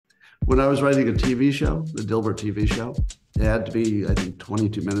when I was writing a TV show, the Dilbert TV show, it had to be, I think,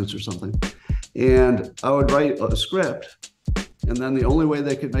 22 minutes or something. And I would write a script, and then the only way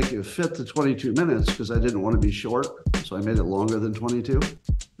they could make it fit the 22 minutes, because I didn't want to be short, so I made it longer than 22.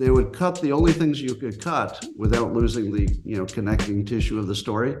 They would cut the only things you could cut without losing the, connecting tissue of the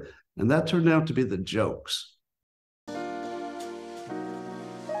story. And that turned out to be the jokes.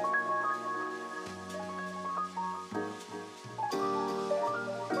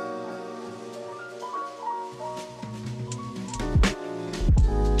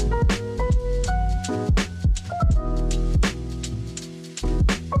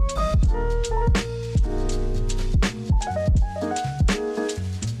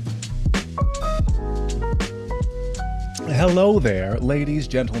 Hello there, ladies,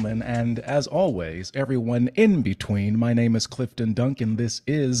 gentlemen, and as always, everyone in between. My name is Clifton Duncan. This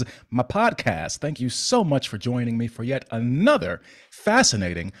is my podcast. Thank you so much for joining me for yet another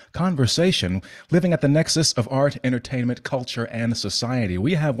fascinating conversation living at the nexus of art, entertainment, culture, and society.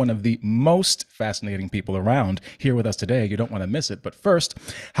 We have one of the most fascinating people around here with us today. You don't want to miss it. But first,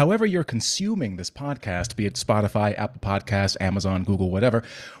 however you're consuming this podcast, be it Spotify, Apple Podcasts, Amazon, Google, whatever,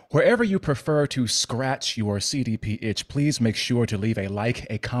 wherever you prefer to scratch your CDP itch, please make sure to leave a like,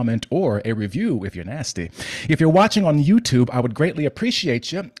 a comment, or a review if you're nasty. If you're watching on YouTube, I would greatly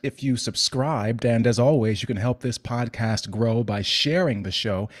appreciate you if you subscribed. And as always, you can help this podcast grow by sharing the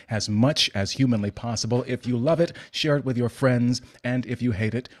show as much as humanly possible. If you love it, share it with your friends. And if you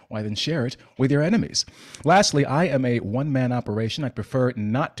hate it, why then share it with your enemies. Lastly, I am a one-man operation. I'd prefer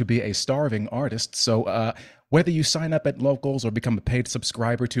not to be a starving artist. So, whether you sign up at Locals or become a paid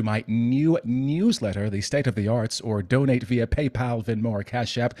subscriber to my new newsletter, The State of the Arts, or donate via PayPal, Venmo, or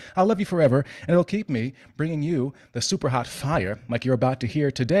Cash App, I'll love you forever, and it'll keep me bringing you the super hot fire like you're about to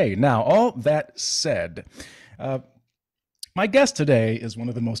hear today. Now, all that said, my guest today is one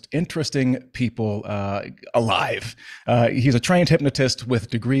of the most interesting people alive. He's a trained hypnotist with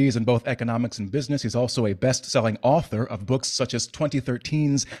degrees in both economics and business. He's also a best-selling author of books such as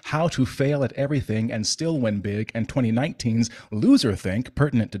 2013's How to Fail at Everything and Still Win Big, and 2019's Loserthink,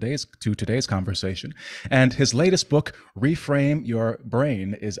 pertinent to today's conversation. And his latest book, Reframe Your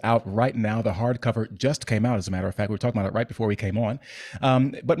Brain, is out right now. The hardcover just came out, as a matter of fact. We were talking about it right before we came on.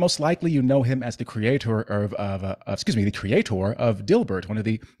 But most likely you know him as the creator of Dilbert, one of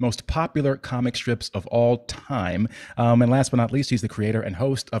the most popular comic strips of all time. And last but not least, he's the creator and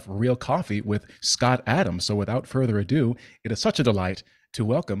host of Real Coffee with Scott Adams. So without further ado, it is such a delight to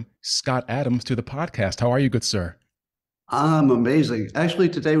welcome Scott Adams to the podcast. How are you, good sir? I'm amazing. Actually,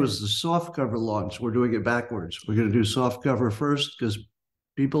 today was the softcover launch. We're doing it backwards. We're going to do softcover first because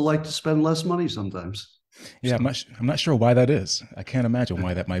people like to spend less money sometimes. Yeah, I'm not sure why that is. I can't imagine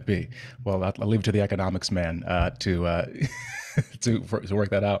why that might be. Well, I'll leave it to the economics man to work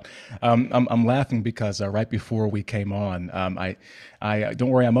that out. I'm laughing because right before we came on, I don't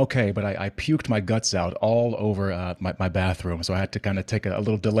worry, I'm okay, but I puked my guts out all over my bathroom, so I had to kind of take a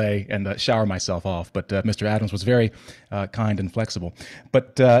little delay and shower myself off. But Mr. Adams was very kind and flexible.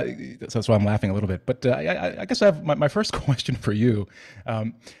 But so that's why I'm laughing a little bit. But I guess I have my first question for you.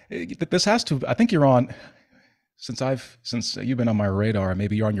 This has to, I think you're on. Since you've been on my radar,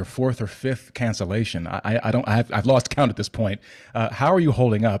 maybe you're on your fourth or fifth cancellation. I've lost count at this point. How are you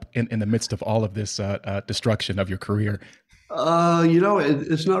holding up in the midst of all of this destruction of your career?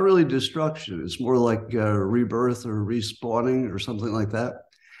 It's not really destruction. It's more like rebirth or respawning or something like that.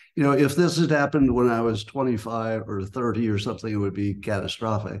 If this had happened when I was 25 or 30 or something, it would be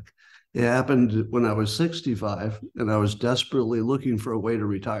catastrophic. It happened when I was 65 and I was desperately looking for a way to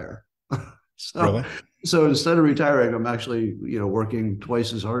retire. Really? So instead of retiring, I'm actually, working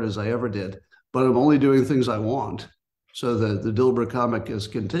twice as hard as I ever did, but I'm only doing things I want. So the Dilbert comic has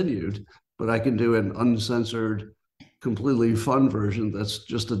continued, but I can do an uncensored, completely fun version that's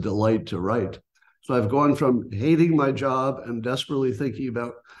just a delight to write. So I've gone from hating my job and desperately thinking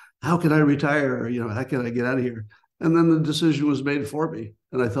about how can I retire? How can I get out of here? And then the decision was made for me.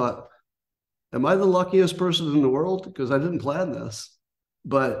 And I thought, am I the luckiest person in the world? Because I didn't plan this.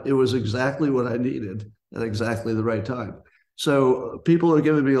 But it was exactly what I needed at exactly the right time. So people are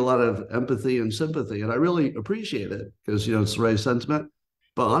giving me a lot of empathy and sympathy, and I really appreciate it because, it's the right sentiment.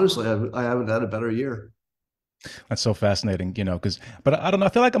 But honestly, I haven't had a better year. That's so fascinating, but I don't know. I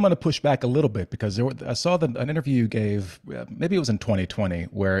feel like I'm going to push back a little bit because I saw an interview you gave, maybe it was in 2020,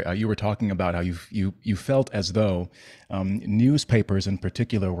 where you were talking about how you felt as though newspapers in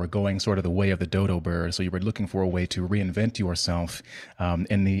particular were going sort of the way of the dodo bird. So you were looking for a way to reinvent yourself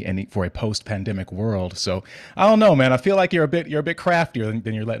for a post-pandemic world. So I don't know, man. I feel like you're a bit craftier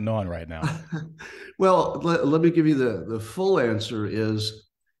than you're letting on right now. Well, let me give you the full answer is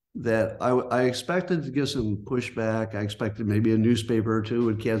that I expected to get some pushback. I expected maybe a newspaper or two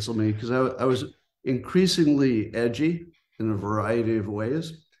would cancel me because I was increasingly edgy in a variety of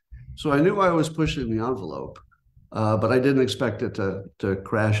ways. So I knew I was pushing the envelope, but I didn't expect it to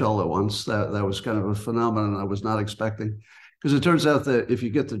crash all at once. That was kind of a phenomenon I was not expecting, because it turns out that if you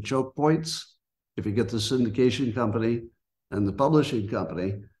get the choke points, if you get the syndication company and the publishing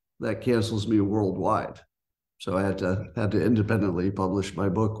company, that cancels me worldwide. So I had to independently publish my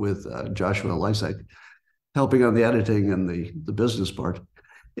book with Joshua Lysek, helping on the editing and the business part.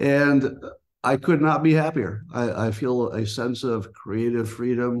 And I could not be happier. I feel a sense of creative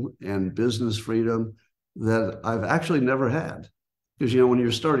freedom and business freedom that I've actually never had. Because, when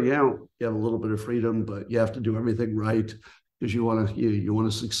you're starting out, you have a little bit of freedom, but you have to do everything right because you want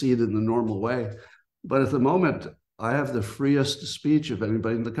to succeed in the normal way. But at the moment, I have the freest speech of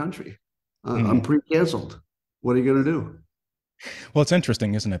anybody in the country. I'm pre-canceled. What are you going to do? Well, it's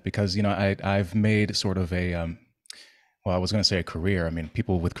interesting, isn't it? Because, I've made sort of a, well, I was going to say a career. I mean,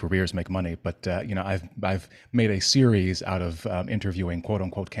 people with careers make money, but, I've made a series out of interviewing quote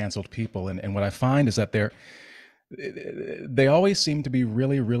unquote canceled people. And what I find is that they always seem to be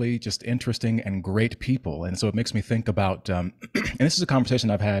really, really just interesting and great people. And so it makes me think about, and this is a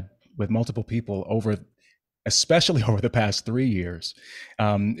conversation I've had with multiple people especially over the past 3 years.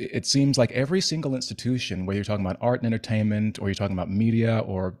 It seems like every single institution, whether you're talking about art and entertainment, or you're talking about media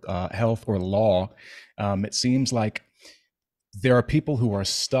or health or law, it seems like there are people who are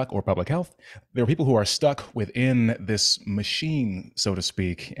stuck, or public health, there are people who are stuck within this machine, so to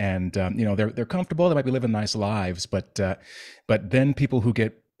speak. And, they're comfortable, they might be living nice lives, but then people who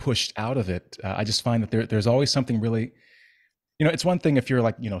get pushed out of it, I just find that there's always something really, it's one thing if you're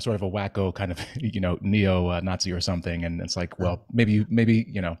like, sort of a wacko kind of, neo-Nazi or something. And it's like, well, maybe,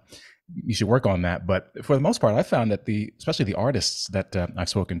 you should work on that. But for the most part, I found that especially the artists that I've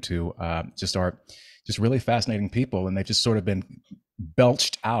spoken to are just really fascinating people. And they've just sort of been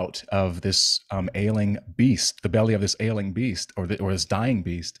belched out of this ailing beast, the belly of this ailing beast, or this dying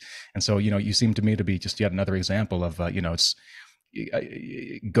beast. And so, you seem to me to be just yet another example of, it's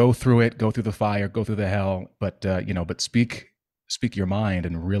go through it, go through the fire, go through the hell, but speak your mind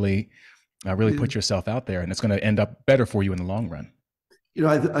and really put yourself out there, and it's going to end up better for you in the long run.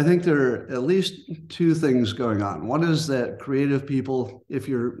 I think there are at least two things going on. One is that creative people, if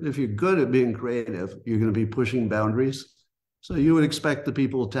you're good at being creative, you're going to be pushing boundaries. So you would expect the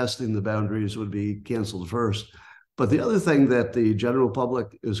people testing the boundaries would be canceled first. But the other thing that the general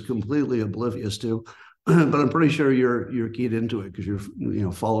public is completely oblivious to, but I'm pretty sure you're keyed into it because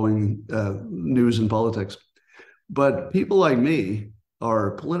you're following news and politics. But people like me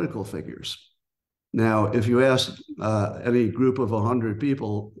are political figures. Now, if you ask any group of 100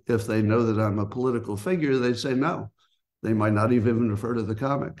 people if they know that I'm a political figure, they'd say no. They might not even refer to the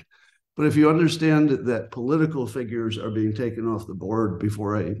comic. But if you understand that political figures are being taken off the board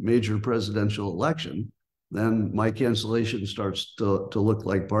before a major presidential election, then my cancellation starts to look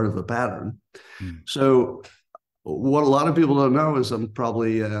like part of a pattern. So what a lot of people don't know is I'm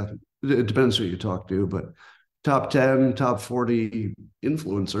probably, it depends who you talk to, but top 10, top 40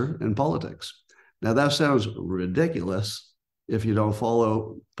 influencer in politics. Now, that sounds ridiculous if you don't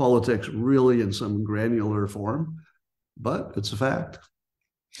follow politics really in some granular form, but it's a fact.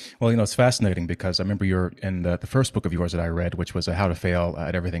 Well, it's fascinating because I remember you're in the first book of yours that I read, which was How to Fail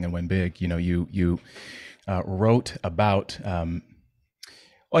at Everything and Win Big. You wrote about,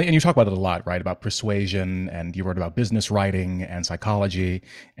 well, and you talk about it a lot, right? About persuasion, and you wrote about business writing and psychology,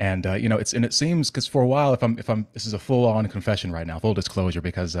 and it seems, because for a while, if I'm this is a full on confession right now, full disclosure,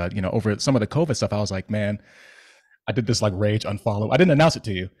 because over some of the COVID stuff, I was like, man, I did this like rage unfollow. I didn't announce it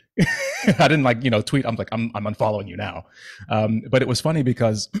to you. I didn't tweet. I'm like, I'm unfollowing you now. But it was funny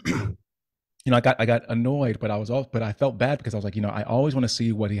because I got annoyed, but I felt bad because I was like, I always want to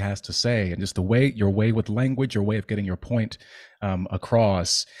see what he has to say, and just your way with language, your way of getting your point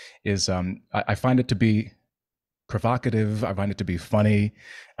across is, I find it to be provocative. I find it to be funny.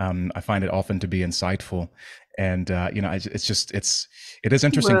 I find it often to be insightful, and it is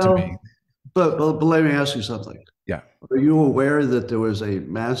interesting to me. But let me ask you something. Yeah. Are you aware that there was a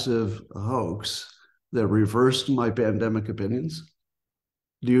massive hoax that reversed my pandemic opinions?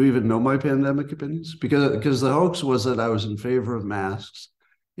 Do you even know my pandemic opinions? Because the hoax was that I was in favor of masks,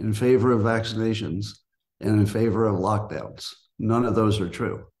 in favor of vaccinations, and in favor of lockdowns. None of those are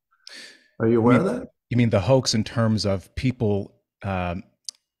true. Are you aware of that? You mean the hoax in terms of people,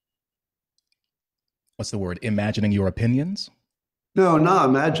 what's the word, imagining your opinions? No, not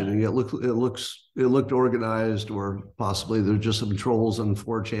imagining. It looked organized, or possibly there's just some trolls on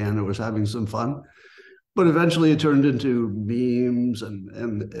 4chan who was having some fun. But eventually it turned into memes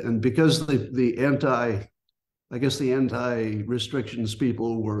and because I guess the anti-restrictions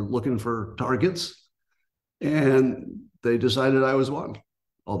people were looking for targets, and they decided I was one,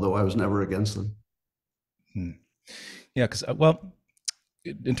 although I was never against them. Hmm. Yeah, because well,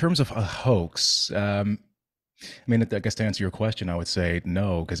 in terms of a hoax, I mean, I guess to answer your question, I would say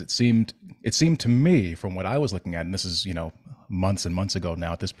no, because it seemed to me from what I was looking at, and this is months and months ago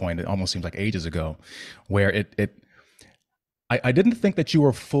now. At this point, it almost seems like ages ago, where I didn't think that you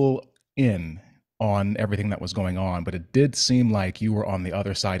were full in on everything that was going on, but it did seem like you were on the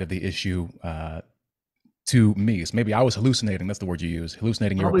other side of the issue to me. So maybe I was hallucinating. That's the word you use,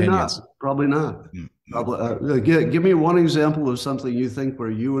 hallucinating your Probably opinions. not. Probably not. Mm-hmm. Probably. Give me one example of something you think where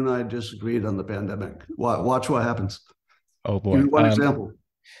you and I disagreed on the pandemic. Watch what happens. Oh Give boy. me one example.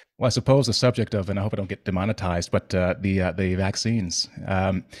 Well, I suppose the subject of, and I hope I don't get demonetized, but the vaccines.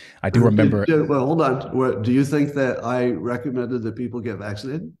 I do remember. Well, hold on. Do you think that I recommended that people get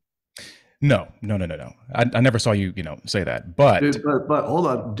vaccinated? No, no, no, no, no. I never saw you, say that. But But hold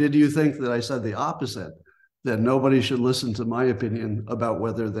on. Did you think that I said the opposite? That nobody should listen to my opinion about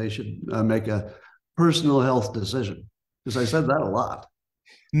whether they should make a personal health decision? Because I said that a lot.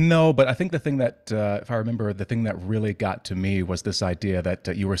 no, but I think the thing that, if I remember, the thing that really got to me was this idea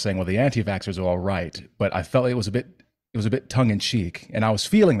that you were saying, well, the anti-vaxxers are all right, but I felt it was a bit tongue in cheek, and I was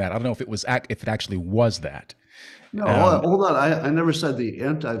feeling that. I don't know if if it actually was that. No, Um, hold on. I never said the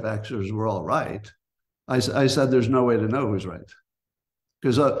anti-vaxxers were all right. I said there's no way to know who's right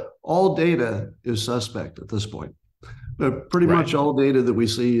because all data is suspect at this point. But pretty right. much all data that we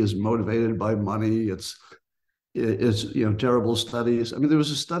see is motivated by money. It's terrible studies. I mean, there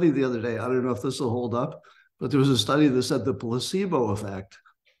was a study the other day. I don't know if this will hold up, but there was a study that said the placebo effect,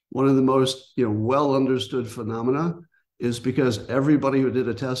 one of the most well understood phenomena, is because everybody who did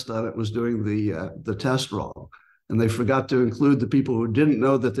a test on it was doing the test wrong, and they forgot to include the people who didn't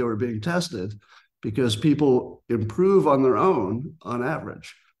know that they were being tested, because people improve on their own on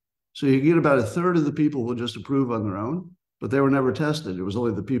average. So you get about a third of the people will just improve on their own, but they were never tested. It was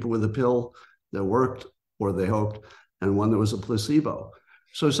only the people with a pill that worked, or they hoped, and one that was a placebo.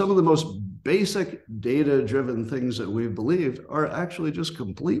 So some of the most basic data-driven things that we've believed are actually just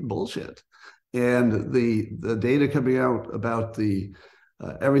complete bullshit. And the data coming out about the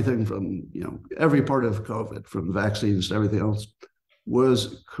everything from every part of COVID, from vaccines to everything else,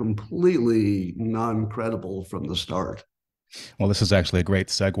 was completely non-credible from the start. Well, this is actually a great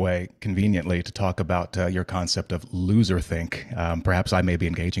segue, conveniently, to talk about your concept of loserthink. Perhaps I may be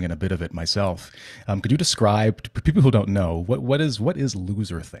engaging in a bit of it myself. Could you describe, to people who don't know, what is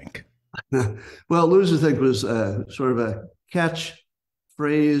loserthink? Well, loserthink was sort of a catch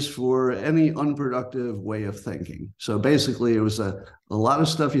phrase for any unproductive way of thinking. So basically, it was a lot of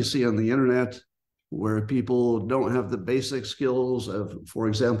stuff you see on the internet where people don't have the basic skills of, for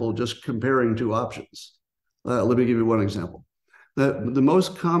example, just comparing two options. Let me give you one example. The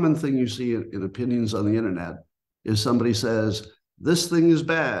most common thing you see in opinions on the internet is somebody says, this thing is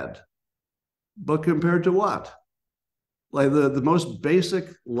bad, but compared to what? Like the most basic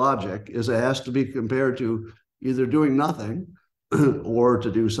logic is it has to be compared to either doing nothing or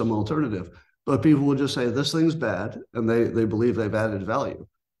to do some alternative. But people will just say, this thing's bad, and they believe they've added value.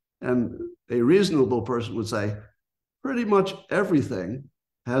 And a reasonable person would say, pretty much everything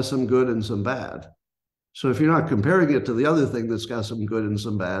has some good and some bad. So if you're not comparing it to the other thing that's got some good and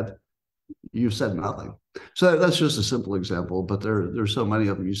some bad, you've said nothing. So that's just a simple example, but there's so many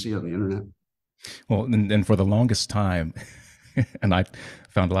of them you see on the internet. Well, and for the longest time, and I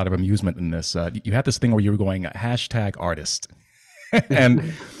found a lot of amusement in this, you had this thing where you were going hashtag artist.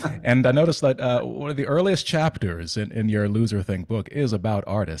 and and I noticed that one of the earliest chapters in your Loserthink book is about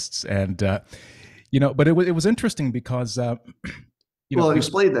artists, and but it was interesting because Well,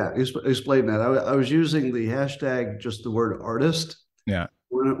 explain that. Explain that. I was using the hashtag, just the word artist. yeah,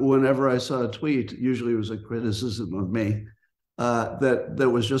 Whenever I saw a tweet, usually it was a criticism of me, that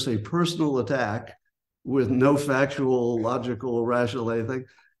was just a personal attack with no factual, logical, rational anything.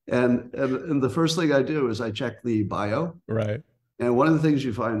 And the first thing I do is I check the bio. right. And one of the things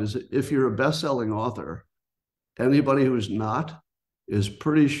you find is if you're a best-selling author, anybody who's not is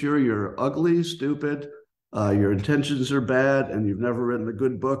pretty sure you're ugly, stupid, your intentions are bad, and you've never written a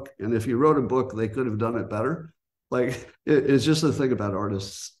good book. And if you wrote a book, they could have done it better. Like it's just the thing about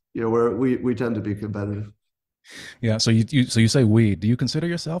artists, where we tend to be competitive. Yeah. So you say we. Do you consider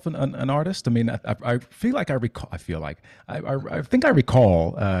yourself an artist? I mean, I feel like I recall. I feel like I think I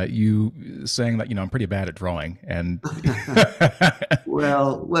recall you saying that I'm pretty bad at drawing, and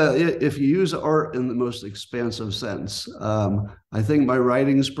Well, if you use art in the most expansive sense, I think my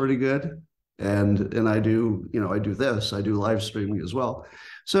writing's pretty good, and I do, I do this, I do live streaming as well.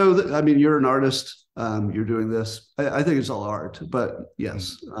 So I mean, you're an artist, you're doing this. I think it's all art, but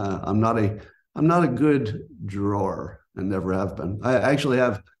yes, I'm not a good drawer and never have been. I actually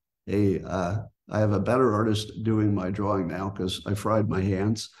have I have a better artist doing my drawing now because I fried my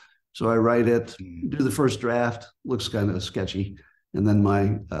hands. So I write it, do the first draft, looks kind of sketchy, and then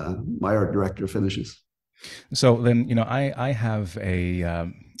my art director finishes. So then, I have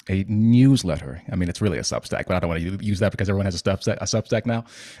a newsletter. I mean, it's really a Substack, but I don't want to use that because everyone has a Substack now.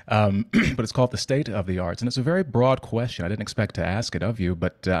 But it's called The State of the Arts. And it's a very broad question. I didn't expect to ask it of you,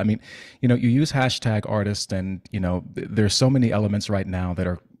 but I mean, you use hashtag artist, and, there's so many elements right now that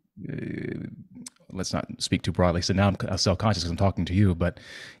are, let's not speak too broadly. So now I'm self-conscious because I'm talking to you, but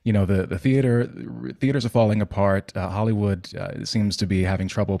the theaters are falling apart. Hollywood seems to be having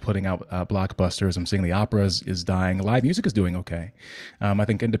trouble putting out blockbusters. I'm seeing the operas is dying. Live music is doing okay. I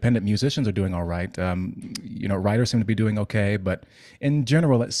think independent musicians are doing all right. Writers seem to be doing okay, but in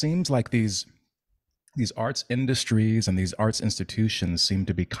general, it seems like these arts industries and these arts institutions seem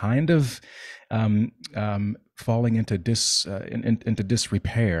to be kind of falling into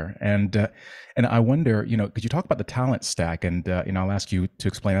disrepair, and I wonder, could you talk about the talent stack, and I'll ask you to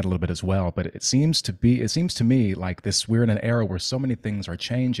explain that a little bit as well. But it seems to me like we're in an era where so many things are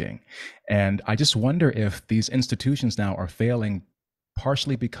changing, and I just wonder if these institutions now are failing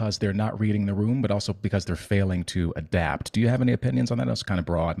partially because they're not reading the room, but also because they're failing to adapt. Do you have any opinions on that? That's kind of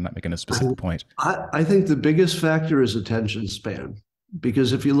broad. I'm not making a specific point. I think the biggest factor is attention span.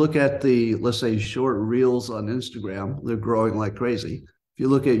 Because if you look at let's say, short reels on Instagram, they're growing like crazy. If you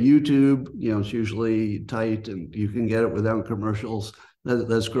look at YouTube, it's usually tight and you can get it without commercials.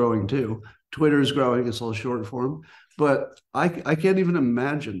 That's growing too. Twitter's growing, it's all short form. But I can't even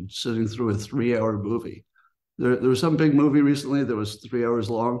imagine sitting through a 3-hour movie. There was some big movie recently that was 3 hours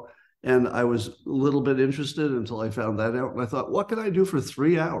long, and I was a little bit interested until I found that out. And I thought, what can I do for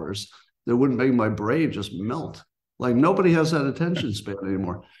 3 hours that wouldn't make my brain just melt? Like, nobody has that attention span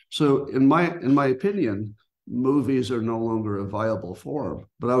anymore. So in my opinion, movies are no longer a viable form.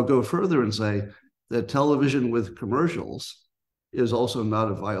 But I would go further and say that television with commercials is also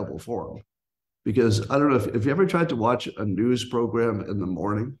not a viable form. Because I don't know if you ever tried to watch a news program in the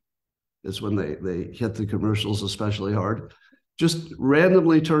morning. It's when they hit the commercials especially hard. Just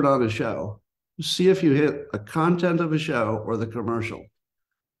randomly turn on a show. See if you hit a content of a show or the commercial.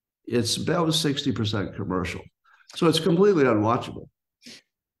 It's about 60% commercial. So it's completely unwatchable.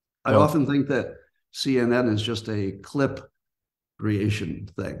 I often think that CNN is just a clip creation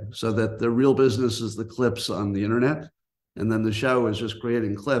thing, so that the real business is the clips on the internet, and then the show is just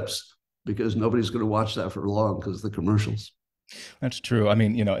creating clips because nobody's going to watch that for long because of the commercials. That's true. I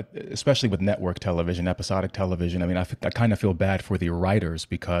mean, especially with network television, episodic television. I mean, I kind of feel bad for the writers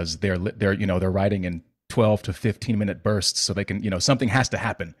because they're writing in 12 to 15-minute bursts, so they can, something has to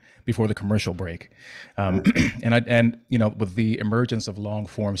happen before the commercial break. And with the emergence of long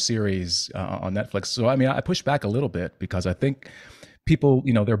form series on Netflix, so I mean, I push back a little bit because I think people,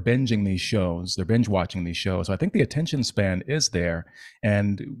 they're binging these shows, they're binge watching these shows. So I think the attention span is there.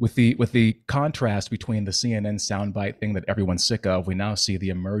 And with the contrast between the CNN soundbite thing that everyone's sick of, we now see the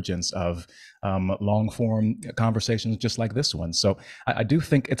emergence of long form conversations just like this one. So I do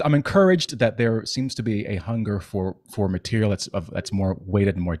think I'm encouraged that there seems to be a hunger for material that's more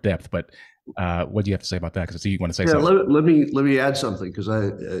weighted and more depth. But what do you have to say about that? Because you want to say something. Let me add something, because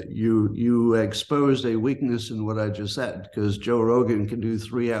you exposed a weakness in what I just said, because Joe Rogan can do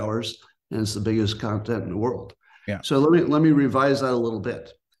 3 hours and it's the biggest content in the world. Yeah. So let me revise that a little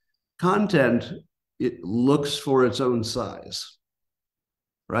bit. Content, it looks for its own size,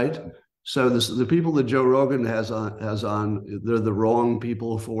 right? So the people that Joe Rogan has on, they're the wrong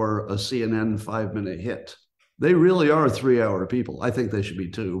people for a CNN 5-minute hit. They really are 3-hour people. I think they should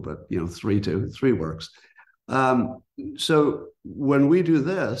be 2, but 3 works. So when we do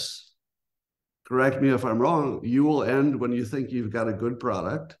this, correct me if I'm wrong, you will end when you think you've got a good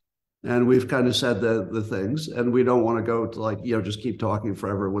product. And we've kind of said the things, and we don't want to go to just keep talking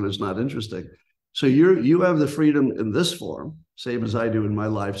forever when it's not interesting. So you have the freedom in this form, same as I do in my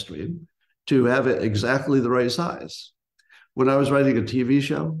live stream, to have it exactly the right size. When I was writing a TV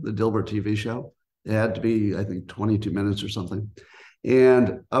show, the Dilbert TV show, it had to be, I think, 22 minutes or something.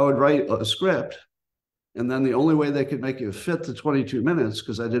 And I would write a script, and then the only way they could make it fit the 22 minutes,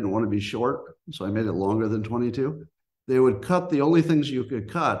 because I didn't want to be short, so I made it longer than 22, they would cut the only things you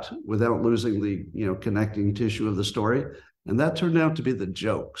could cut without losing the connecting tissue of the story. And that turned out to be the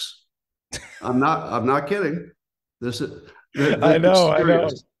jokes. I'm not kidding. I know.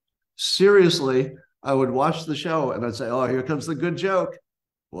 Seriously, I would watch the show and I'd say, oh, here comes the good joke.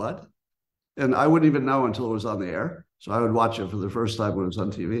 What? And I wouldn't even know until it was on the air. So I would watch it for the first time when it was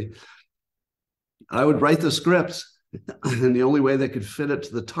on TV. I would write the script, and the only way they could fit it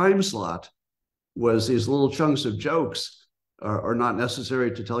to the time slot was these little chunks of jokes are not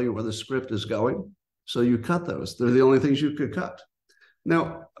necessary to tell you where the script is going. So you cut those. They're the only things you could cut.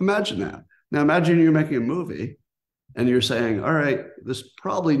 Now, imagine that. Now, imagine you're making a movie and you're saying, all right, this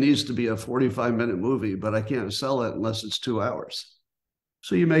probably needs to be a 45-minute movie, but I can't sell it unless it's 2 hours.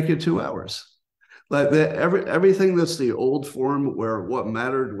 So you make it 2 hours. Like everything that's the old form where what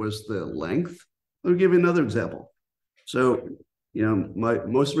mattered was the length. Let me give you another example. So, my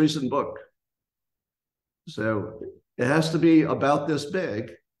most recent book. So it has to be about this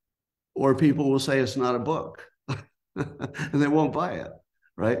big, or people will say it's not a book and they won't buy it,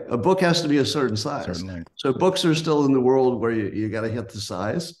 right? A book has to be a certain size. Certainly. So books are still in the world where you got to hit the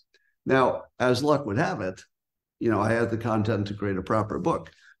size. Now, as luck would have it, I had the content to create a proper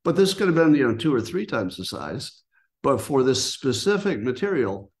book, but this could have been, 2 or 3 times the size. But for this specific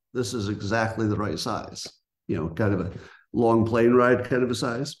material, this is exactly the right size, kind of a long plane ride kind of a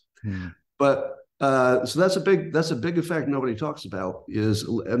size. But so that's a big effect nobody talks about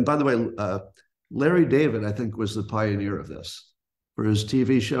and by the way, Larry David, I think, was the pioneer of this for his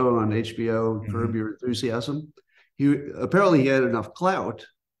TV show on HBO, Curb Your Enthusiasm. He had enough clout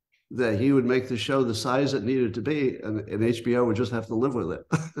that he would make the show the size it needed to be, and HBO would just have to live with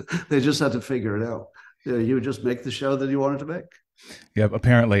it. They just had to figure it out. He would just make the show that he wanted to make. Yeah,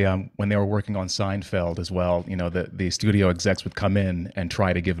 apparently when they were working on Seinfeld as well, the studio execs would come in and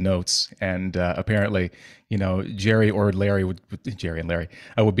try to give notes, and apparently, Jerry and Larry would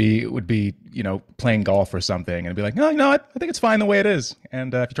be playing golf or something, and be like, no, I think it's fine the way it is,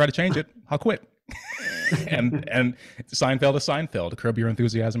 and if you try to change it, I'll quit. and Seinfeld is Seinfeld. Curb Your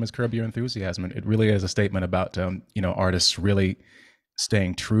Enthusiasm is Curb Your Enthusiasm. And it really is a statement about artists really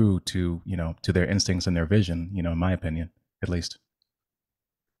staying true to their instincts and their vision. In my opinion, at least.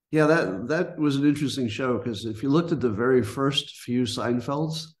 Yeah, that was an interesting show, because if you looked at the very first few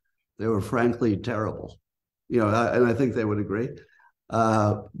Seinfelds, they were frankly terrible. And I think they would agree.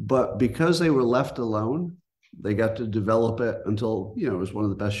 But because they were left alone, they got to develop it until, it was one of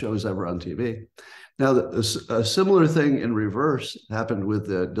the best shows ever on TV. Now, a similar thing in reverse happened with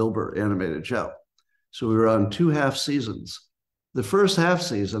the Dilbert animated show. So we were on 2 half seasons. The first half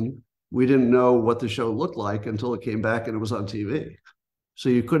season, we didn't know what the show looked like until it came back and it was on TV. So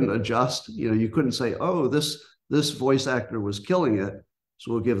you couldn't adjust, you couldn't say, oh, this voice actor was killing it,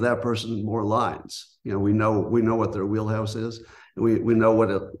 so we'll give that person more lines. We know what their wheelhouse is. We know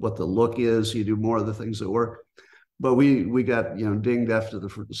what the look is. You do more of the things that work. But we got dinged after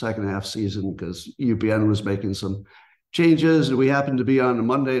the second half season because UPN was making some changes, and we happened to be on a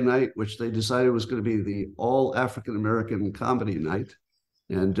Monday night, which they decided was going to be the all African American comedy night,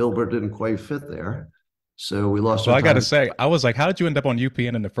 and Dilbert didn't quite fit there. So we lost. Well, I got to say, I was like, how did you end up on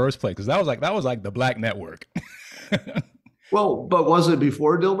UPN in the first place? Because that was like the black network. Well, but was it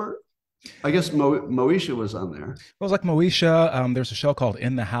before Dilbert? I guess Moesha was on there. It was like Moesha. There's a show called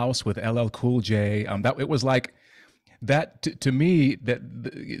In the House with LL Cool J. That it was like that to me, that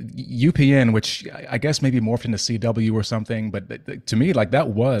UPN, which I guess maybe morphed into CW or something, but to me, like that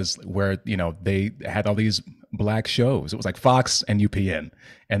was where they had all these black shows. It was like Fox and UPN,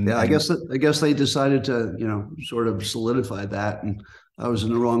 and yeah, I guess they decided to sort of solidify that, and I was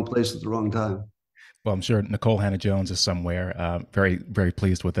in the wrong place at the wrong time. Well, I'm sure Nicole Hannah-Jones is somewhere. Very, very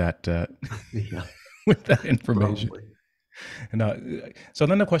pleased with that. Yeah. With that information. Probably. And so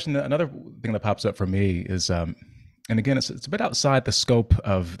then another thing that pops up for me is, and again, it's a bit outside the scope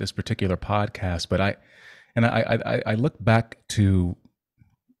of this particular podcast, but I look back to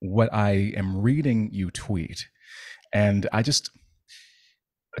what I am reading you tweet, and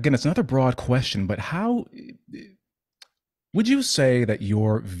again, it's another broad question, but how would you say that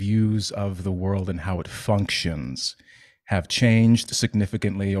your views of the world and how it functions have changed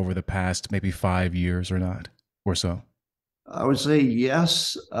significantly over the past maybe 5 years or not, or so? I would say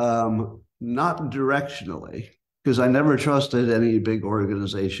yes, not directionally, because I never trusted any big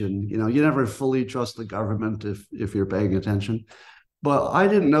organization. You never fully trust the government if you're paying attention, but I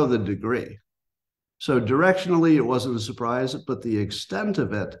didn't know the degree. So directionally, it wasn't a surprise, but the extent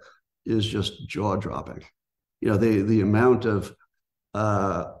of it is just jaw-dropping. The amount of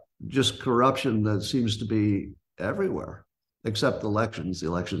just corruption that seems to be everywhere, except elections. The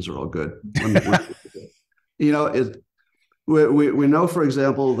elections are all good. We know, for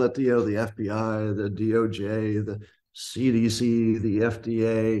example, that the FBI, the DOJ, the CDC, the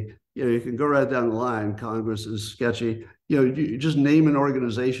FDA, you can go right down the line. Congress is sketchy. You just name an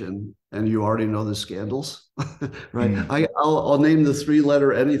organization and you already know the scandals, right? I'll name the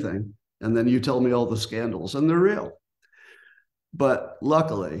 3-letter anything, And then you tell me all the scandals, and they're real. But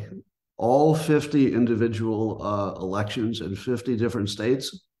luckily, all 50 individual elections in 50 different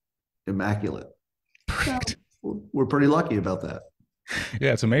states, immaculate. Yeah, Perfect. we're pretty lucky about that.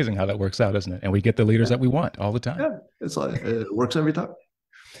 Yeah, it's amazing how that works out, isn't it? And we get the leaders Yeah, that we want all the time. yeah. It's like it works every time.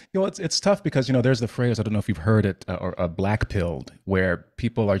 It's tough because there's the phrase, I don't know if you've heard it, or black pilled, where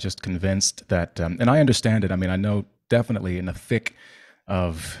people are just convinced that, and I understand it. I mean, I know definitely in the thick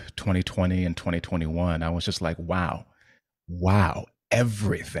of 2020 and 2021, I was just like, wow,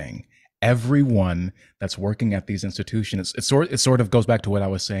 everything, everyone that's working at these institutions, it sort of goes back to what I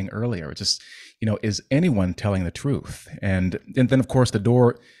was saying earlier. It just, is anyone telling the truth? And then of course the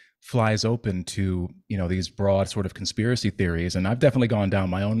door flies open to these broad sort of conspiracy theories, and I've definitely gone down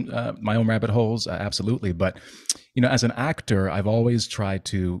my own rabbit holes, absolutely. But as an actor, I've always tried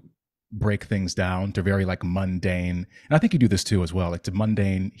to break things down to very like mundane, and I think you do this too as well, like to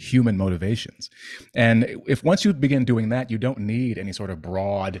mundane human motivations. And if once you begin doing that, you don't need any sort of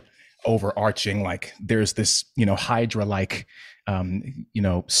broad overarching, like there's this hydra like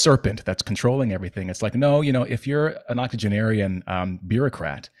serpent that's controlling everything. It's like, no, if you're an octogenarian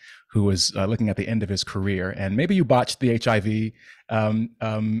bureaucrat who is looking at the end of his career, and maybe you botched the HIV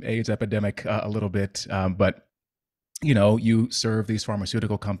AIDS epidemic a little bit, but you serve these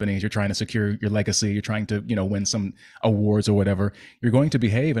pharmaceutical companies, you're trying to secure your legacy, you're trying to, win some awards or whatever, you're going to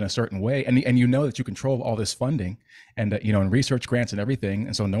behave in a certain way. And you know that you control all this funding and, and research grants and everything.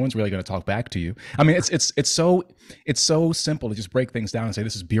 And so no one's really going to talk back to you. I mean, it's so simple to just break things down and say,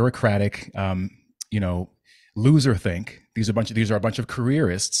 this is bureaucratic, loser think. These are a bunch of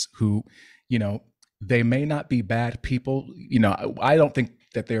careerists who, they may not be bad people. I don't think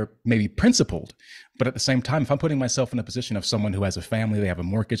that they're maybe principled, but at the same time, if I'm putting myself in a position of someone who has a family, they have a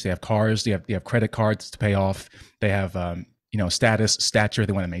mortgage, they have cars, they have credit cards to pay off, they have status, stature,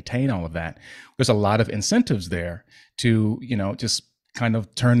 they want to maintain all of that. There's a lot of incentives there to just kind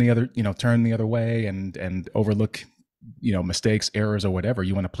of turn the other way and overlook mistakes, errors, or whatever.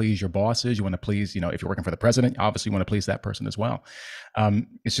 You want to please your bosses, you want to please, if you're working for the president, obviously you want to please that person as well.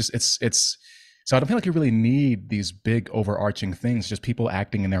 It's so I don't feel like you really need these big overarching things, just people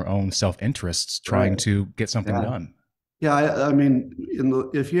acting in their own self-interests, trying to get something done. Yeah, I mean,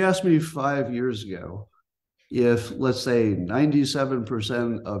 if you asked me 5 years ago, if let's say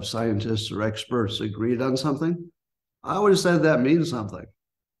 97% of scientists or experts agreed on something, I would have said that means something.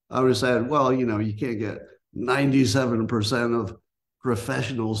 I would have said, well, you can't get 97% of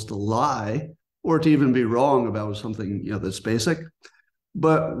professionals to lie or to even be wrong about something, that's basic.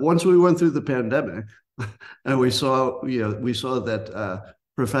 But once we went through the pandemic and we saw that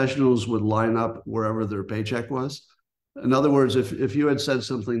professionals would line up wherever their paycheck was. In other words, if you had said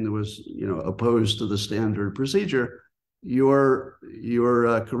something that was, opposed to the standard procedure, your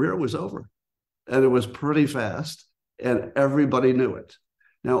career was over, and it was pretty fast, and everybody knew it.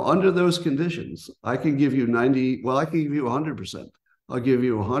 Now, under those conditions, I can give you 100%. I'll give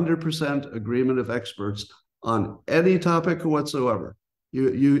you 100% agreement of experts on any topic whatsoever.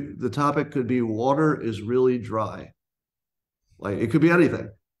 The topic could be water is really dry. Like it could be anything.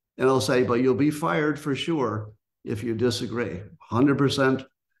 And I'll say, but you'll be fired for sure if you disagree. 100%,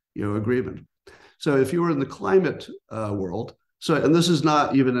 agreement. So if you were in the climate world, and this is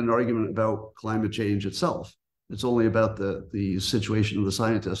not even an argument about climate change itself. It's only about the situation of the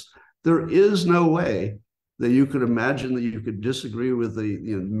scientists. There is no way that you could imagine that you could disagree with the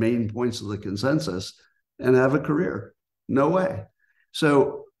main points of the consensus and have a career. No way.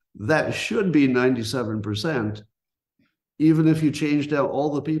 So that should be 97%, even if you changed out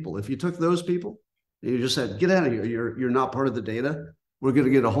all the people. If you took those people and you just said, get out of here, you're not part of the data, we're going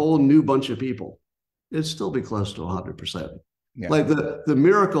to get a whole new bunch of people, it'd still be close to 100%. Yeah. Like the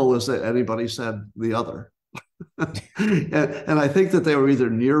miracle is that anybody said the other. and I think that they were either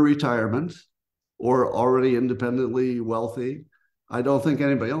near retirement or already independently wealthy. I don't think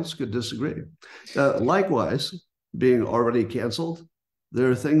anybody else could disagree. Likewise, being already canceled, there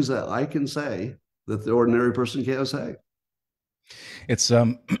are things that I can say that the ordinary person can't say. It's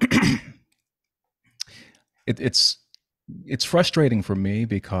it's frustrating for me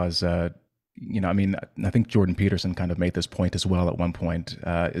because I mean, I think Jordan Peterson kind of made this point as well at one point,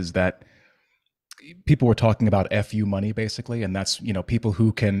 is that people were talking about FU money basically, and that's people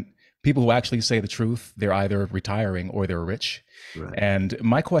who actually say the truth, they're either retiring or they're rich. Right. And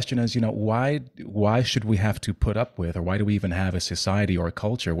my question is, why should we have to put up with, or why do we even have a society or a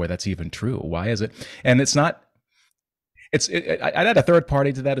culture where that's even true? Why is it? And it's not I'd add a third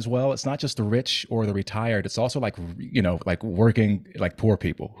party to that as well. It's not just the rich or the retired. It's also like, like working, like poor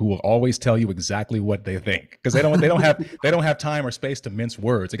people who will always tell you exactly what they think because they don't have time or space to mince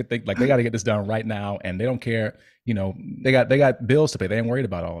words. They got to get this done right now, and they don't care. They got bills to pay. They ain't worried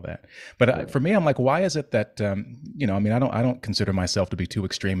about all of that. But for me, I'm like, why is it that I mean, I don't consider myself to be too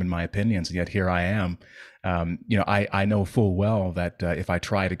extreme in my opinions, and yet here I am. I know full well that if I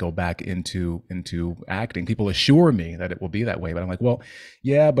try to go back into acting, people assure me that it will be that way. But I'm like, well,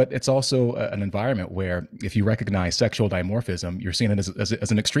 yeah, but it's also an environment where if you recognize sexual dimorphism, you're seen as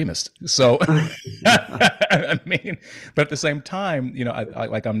an extremist. So, I mean, but at the same time,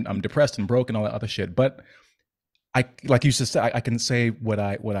 I'm depressed and broke and all that other shit. But like you just said, I can say what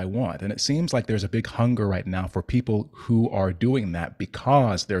I want, and it seems like there's a big hunger right now for people who are doing that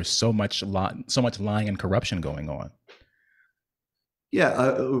because there's so much lying and corruption going on.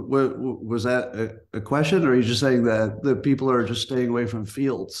 Yeah, was that a question, or are you just saying that the people are just staying away from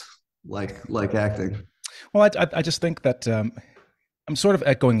fields like acting? Well, I just think that I'm sort of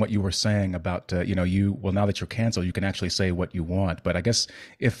echoing what you were saying about now that you're canceled, you can actually say what you want. But I guess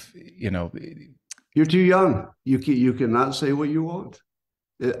if You're too young. You cannot say what you want.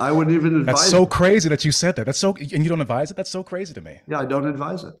 I wouldn't even advise. That's so crazy that you said that. And you don't advise it. That's so crazy to me. Yeah, I don't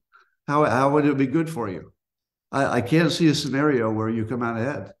advise it. How would it be good for you? I can't see a scenario where you come out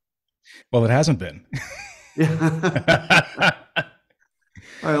ahead. Well, it hasn't been. Yeah.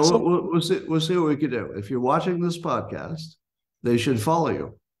 All right, we'll see what we can do. If you're watching this podcast, they should follow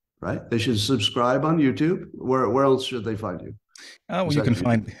you, right? They should subscribe on YouTube. Where else should they find you? Well, you can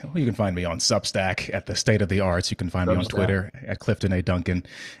find me on Substack at the State of the Arts. You can find me on Twitter at Clifton A. Duncan,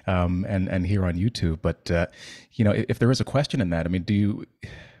 and here on YouTube. But if there is a question in that, I mean, do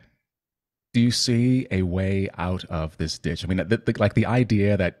you see a way out of this ditch? I mean, like the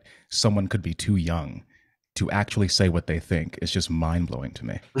idea that someone could be too young to actually say what they think is just mind blowing to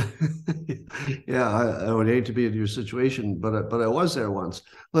me. Yeah, I would hate to be in your situation, but I was there once.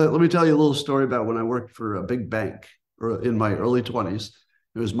 Let me tell you a little story about when I worked for a big bank in my early 20s.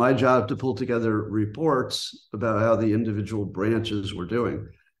 It was my job to pull together reports about how the individual branches were doing.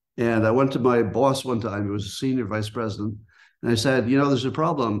 And I went to my boss one time, he was a senior vice president, and I said, there's a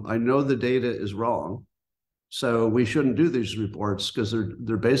problem. I know the data is wrong, so we shouldn't do these reports because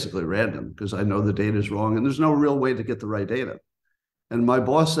they're basically random, because I know the data is wrong and there's no real way to get the right data. And my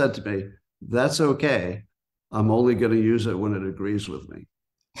boss said to me, that's okay. I'm only going to use it when it agrees with me.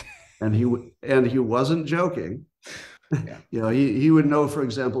 And he wasn't joking. Yeah. He would know, for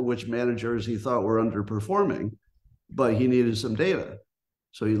example, which managers he thought were underperforming, but he needed some data.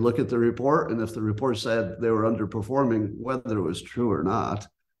 So he'd look at the report, and if the report said they were underperforming, whether it was true or not,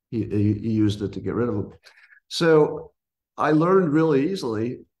 he used it to get rid of them. So I learned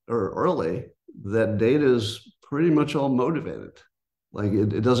really early that data is pretty much all motivated. Like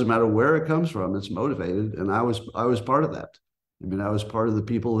it doesn't matter where it comes from, it's motivated. And I was part of that. I mean, I was part of the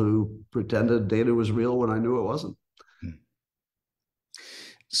people who pretended data was real when I knew it wasn't.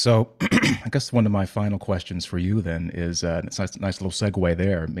 So I guess one of my final questions for you then is, it's a nice little segue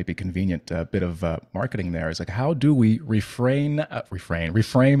there, maybe convenient bit of marketing there, is like, how do we reframe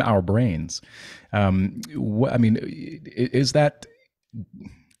our brains? I mean, is that,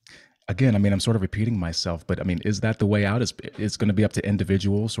 again, I mean, I'm sort of repeating myself, but I mean, is that the way out? It's going to be up to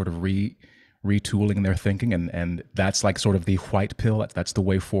individuals sort of retooling their thinking, and that's like sort of the white pill. That's the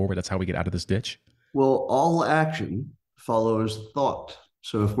way forward. That's how we get out of this ditch. Well, all action follows thought.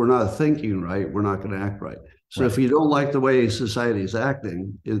 So if we're not thinking right, we're not going to act right. So if you don't like the way society is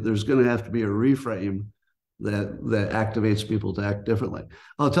acting, there's going to have to be a reframe that activates people to act differently.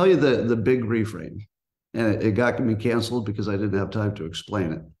 I'll tell you the big reframe, and it got me canceled because I didn't have time to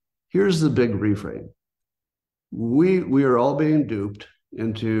explain it. Here's the big reframe. We are all being duped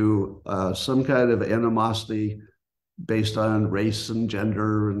into some kind of animosity based on race and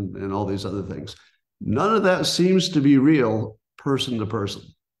gender and all these other things. None of that seems to be real person to person,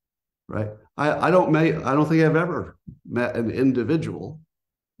 right? I don't think I've ever met an individual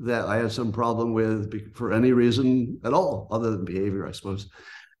that I had some problem with for any reason at all, other than behavior, I suppose.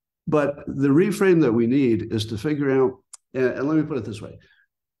 But the reframe that we need is to figure out, and let me put it this way.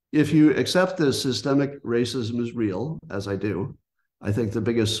 If you accept that systemic racism is real, as I do, I think the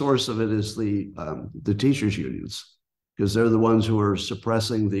biggest source of it is the teachers' unions, because they're the ones who are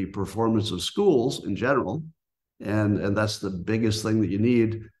suppressing the performance of schools in general. And that's the biggest thing that you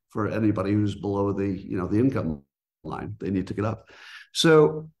need for anybody who's below the income line. They need to get up.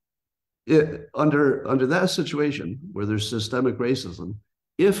 So under that situation where there's systemic racism,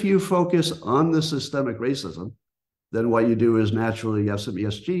 if you focus on the systemic racism, then what you do is naturally you have some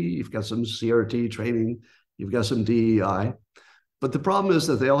ESG, you've got some CRT training, you've got some DEI. But the problem is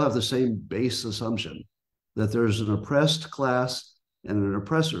that they all have the same base assumption, that there's an oppressed class and an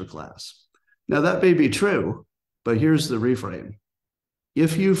oppressor class. Now, that may be true, but here's the reframe.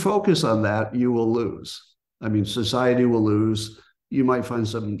 If you focus on that, you will lose. I mean, society will lose. You might find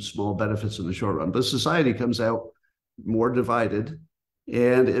some small benefits in the short run, but society comes out more divided,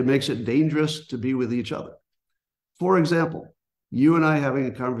 and it makes it dangerous to be with each other. For example, you and I having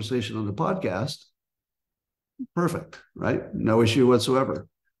a conversation on the podcast, perfect, right? No issue whatsoever.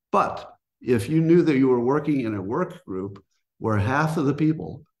 But if you knew that you were working in a work group where half of the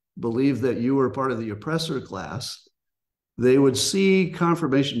people believe that you were part of the oppressor class, they would see,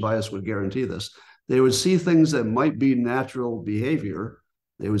 confirmation bias would guarantee this, they would see things that might be natural behavior,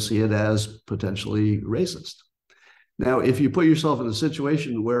 they would see it as potentially racist. Now, if you put yourself in a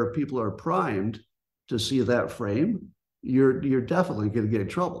situation where people are primed to see that frame, you're definitely going to get in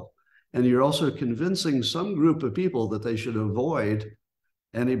trouble. And you're also convincing some group of people that they should avoid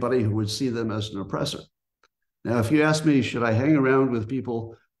anybody who would see them as an oppressor. Now, if you ask me, should I hang around with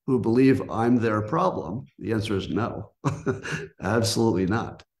people who believe I'm their problem? The answer is no, absolutely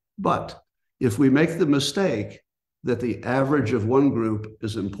not. But if we make the mistake that the average of one group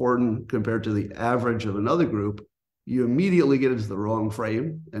is important compared to the average of another group, you immediately get into the wrong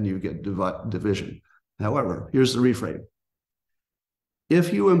frame and you get division. However, here's the reframe.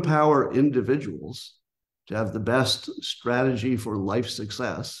 If you empower individuals to have the best strategy for life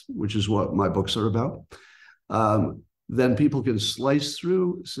success, which is what my books are about, then people can slice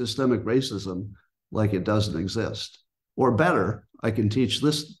through systemic racism like it doesn't exist. Or better, I can teach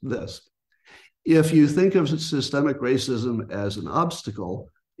this. If you think of systemic racism as an obstacle,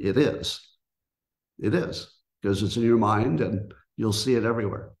 it is. It is, because it's in your mind and you'll see it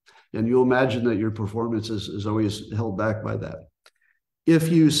everywhere. And you'll imagine that your performance is always held back by that. If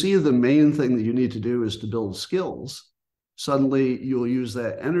you see the main thing that you need to do is to build skills, suddenly you'll use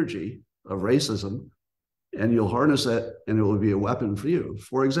that energy of racism and you'll harness it and it will be a weapon for you.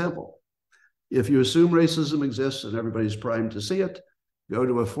 For example, if you assume racism exists and everybody's primed to see it, go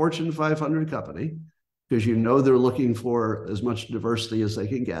to a Fortune 500 company because you know they're looking for as much diversity as they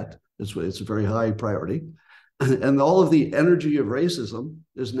can get. It's a very high priority. And all of the energy of racism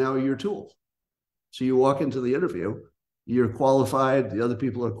is now your tool. So you walk into the interview, you're qualified, the other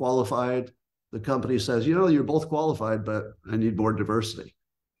people are qualified. The company says, you know, you're both qualified, but I need more diversity.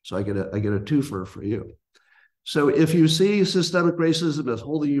 So I get a twofer for you. So if you see systemic racism as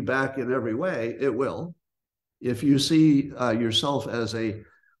holding you back in every way, it will. If you see yourself as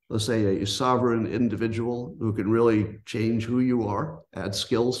let's say, a sovereign individual who can really change who you are, add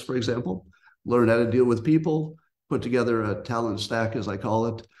skills, for example, learn how to deal with people, put together a talent stack, as I call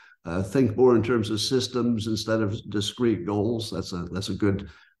it, think more in terms of systems instead of discrete goals. That's a good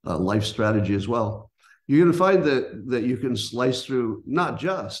life strategy as well. You're going to find that you can slice through not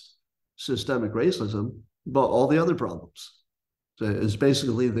just systemic racism, but all the other problems. So it's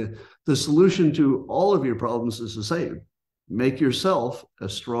basically the solution to all of your problems is the same. Make yourself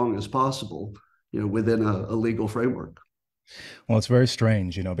as strong as possible, within a legal framework. Well, it's very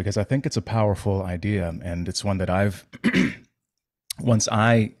strange, because I think it's a powerful idea, and it's one that once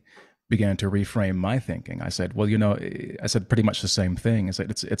I began to reframe my thinking, I said, well, I said pretty much the same thing. I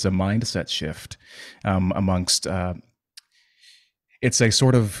said it's a mindset shift amongst. It's a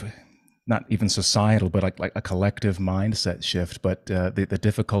sort of not even societal, but like a collective mindset shift. But the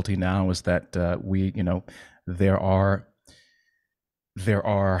difficulty now is that there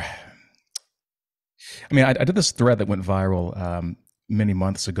are. I mean, I did this thread that went viral many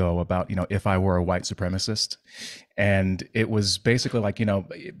months ago about, if I were a white supremacist. And it was basically like,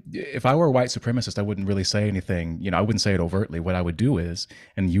 if I were a white supremacist, I wouldn't really say anything. I wouldn't say it overtly. What I would do is,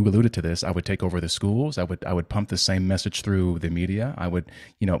 and you alluded to this, I would take over the schools. I would pump the same message through the media. I would,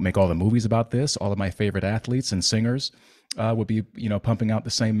 make all the movies about this. All of my favorite athletes and singers would be, pumping out the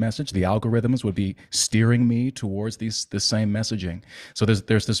same message. The algorithms would be steering me towards the same messaging. So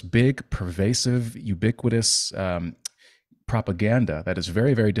there's this big, pervasive, ubiquitous propaganda that is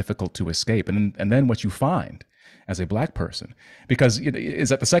very, very difficult to escape. And then what you find as a Black person, because is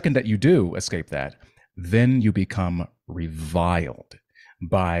that the second that you do escape that, then you become reviled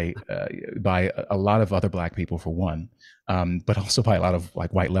by a lot of other Black people, for one, but also by a lot of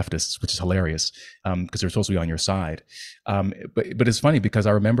like white leftists, which is hilarious because they're supposed to be on your side. But it's funny because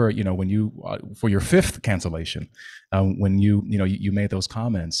I remember, when you for your fifth cancellation, when you made those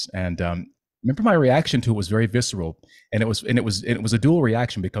comments, and remember my reaction to it was very visceral, and it was a dual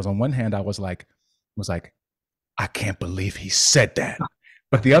reaction, because on one hand I was like, I can't believe he said that,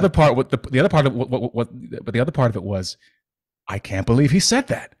 but the other part of it was, I can't believe he said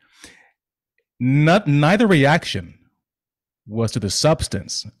that. neither reaction was to the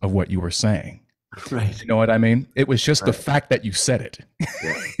substance of what you were saying. Right. You know what I mean? It was just the Right. fact that you said it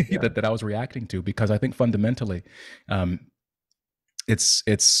Yeah. Yeah. that I was reacting to, because I think fundamentally, um, it's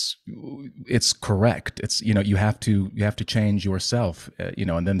correct. It's, you have to change yourself,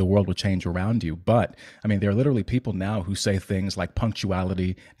 and then the world will change around you. But I mean, there are literally people now who say things like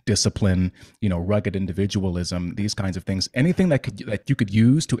punctuality, discipline, rugged individualism, these kinds of things, anything that you could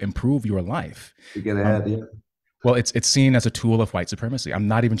use to improve your life. You can um, add, yeah. well, it's seen as a tool of white supremacy. I'm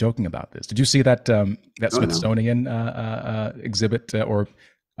not even joking about this. Did you see that Oh, no. Smithsonian exhibit, or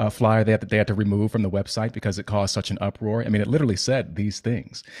flyer they had to remove from the website because it caused such an uproar? I mean, it literally said these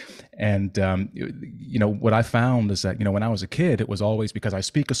things. And what I found is that, when I was a kid, it was always because I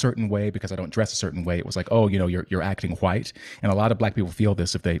speak a certain way, because I don't dress a certain way. It was like, oh, you're acting white. And a lot of black people feel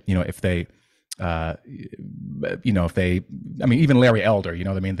this if they uh, I mean, even Larry Elder,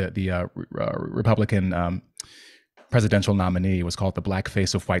 I mean, the Republican presidential nominee was called the black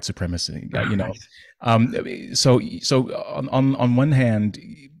face of white supremacy. Right. So on one hand,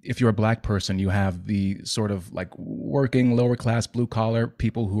 if you're a black person, you have the sort of like working lower class blue collar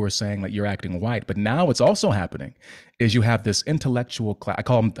people who are saying that you're acting white. But now what's also happening is you have this intellectual class. I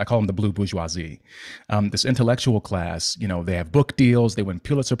call them the blue bourgeoisie. This intellectual class, they have book deals, they win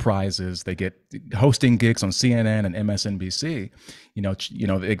Pulitzer prizes, they get hosting gigs on CNN and MSNBC.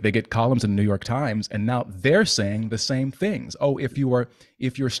 They get columns in the New York Times, and now they're saying the same things. Oh, if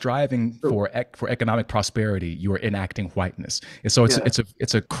you're striving for economic prosperity, you are enacting whiteness. And so Yeah.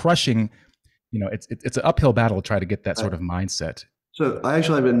 it's a crushing, it's an uphill battle to try to get that sort of mindset. So I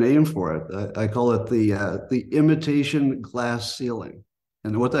actually have a name for it. I call it the imitation glass ceiling.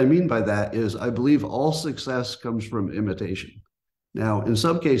 And what I mean by that is I believe all success comes from imitation. Now, in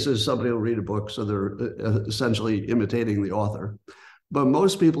some cases, somebody will read a book, so they're essentially imitating the author. But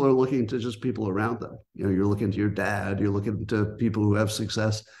most people are looking to just people around them. You're looking to your dad, you're looking to people who have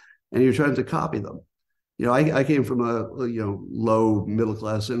success, and you're trying to copy them. I came from a low middle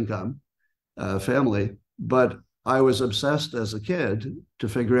class income family, but I was obsessed as a kid to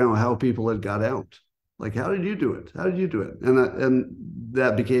figure out how people had got out. Like, how did you do it? How did you do it? And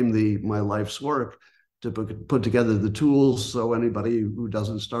that became my life's work, to put together the tools so anybody who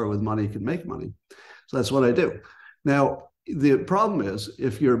doesn't start with money can make money. So that's what I do. Now, the problem is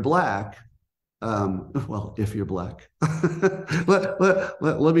if you're black, if you're black,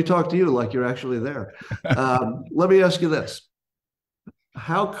 let me talk to you like you're actually there. Let me ask you this.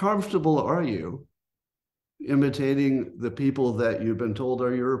 How comfortable are you imitating the people that you've been told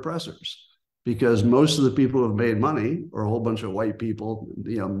are your oppressors? Because most of the people who have made money are a whole bunch of white people,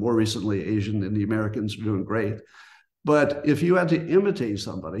 more recently Asian, and the Americans are doing great. But if you had to imitate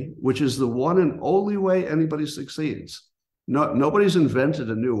somebody, which is the one and only way anybody succeeds, nobody's invented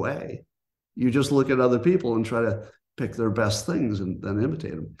a new way. You just look at other people and try to pick their best things and then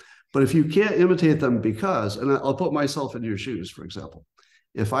imitate them. But if you can't imitate them and I'll put myself in your shoes, for example.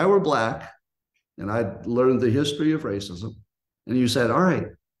 If I were black and I'd learned the history of racism, and you said, all right,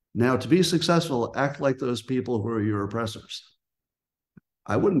 now to be successful, act like those people who are your oppressors,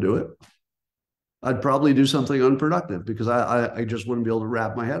 I wouldn't do it. I'd probably do something unproductive because I just wouldn't be able to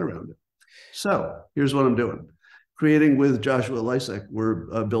wrap my head around it. So here's what I'm doing. Creating with Joshua Lysek,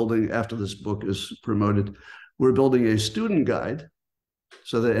 we're building, after this book is promoted, we're building a student guide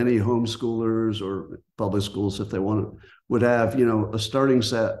so that any homeschoolers or public schools, if they want it, would have, a starting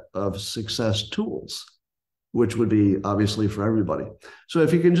set of success tools, which would be obviously for everybody. So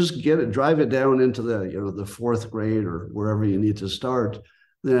if you can just drive it down into the fourth grade or wherever you need to start,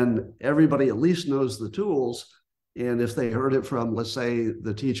 then everybody at least knows the tools. And if they heard it from, let's say,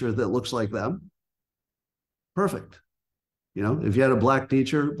 the teacher that looks like them, perfect. If you had a black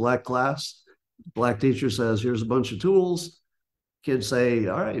teacher, black class, black teacher says, here's a bunch of tools. Kids say,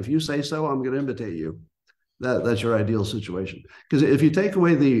 all right, if you say so, I'm going to imitate you. That's your ideal situation. Because if you take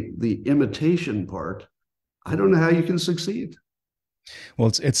away the imitation part, I don't know how you can succeed.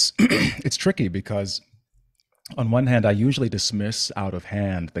 Well, it's it's tricky because on one hand, I usually dismiss out of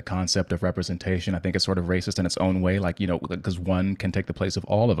hand the concept of representation. I think it's sort of racist in its own way, like, because one can take the place of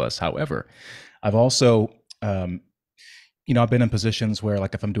all of us. However, I've also, I've been in positions where,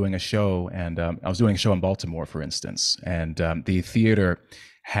 like, if I'm doing a show, and I was doing a show in Baltimore, for instance, and the theater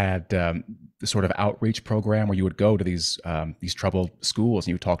had the sort of outreach program where you would go to these troubled schools and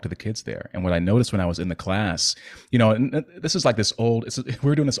you would talk to the kids there. And what I noticed when I was in the class, and this is like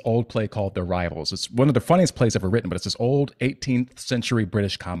we're doing this old play called The Rivals. It's one of the funniest plays ever written, but it's this old 18th century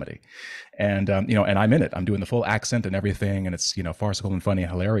British comedy. And, and I'm in it. I'm doing the full accent and everything. And it's, farcical and funny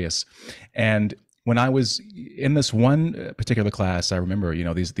and hilarious. And when I was in this one particular class, I remember,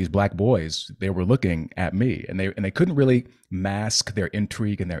 these black boys, they were looking at me, and they couldn't really mask their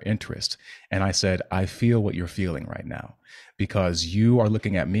intrigue and their interest. And I said, I feel what you're feeling right now, because you are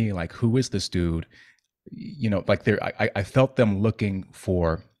looking at me like, who is this dude? Like I felt them looking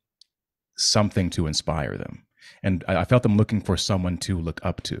for something to inspire them. And I felt them looking for someone to look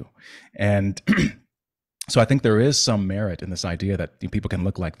up to. And so I think there is some merit in this idea that people can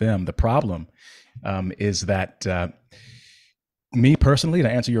look like them. The problem is that me personally, to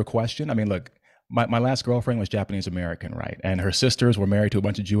answer your question, I mean, look, my last girlfriend was Japanese American, right? And her sisters were married to a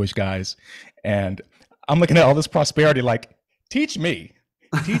bunch of Jewish guys. And I'm looking at all this prosperity like, teach me.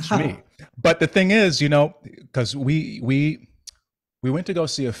 But the thing is, because we went to go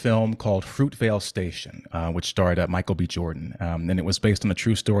see a film called Fruitvale Station, which starred Michael B. Jordan, and it was based on a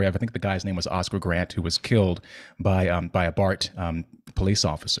true story of, I think the guy's name was Oscar Grant, who was killed by a BART police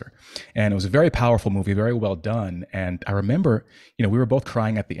officer. And it was a very powerful movie, very well done. And I remember, we were both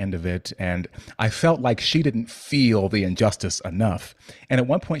crying at the end of it, and I felt like she didn't feel the injustice enough. And at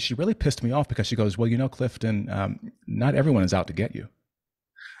one point, she really pissed me off because she goes, well, Clifton, not everyone is out to get you.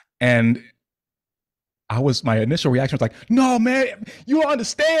 And my initial reaction was like, no, man, you don't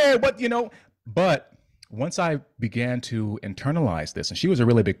understand what, but once I began to internalize this, and she was a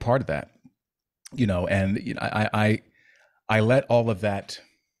really big part of that, and I let all of that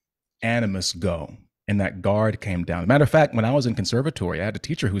animus go, and that guard came down. Matter of fact, when I was in conservatory, I had a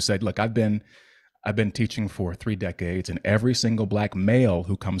teacher who said, look, I've been teaching for 3 decades, and every single black male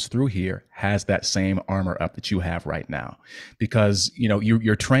who comes through here has that same armor up that you have right now, because,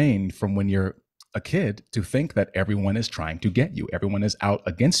 you're trained from when you're a kid to think that everyone is trying to get you, everyone is out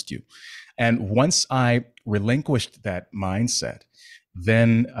against you. And once I relinquished that mindset,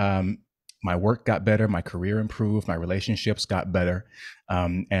 then my work got better, my career improved, my relationships got better,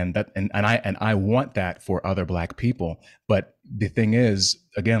 and I want that for other Black people. But the thing is,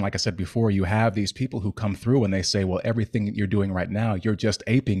 again, like I said before, you have these people who come through and they say, well, everything that you're doing right now, you're just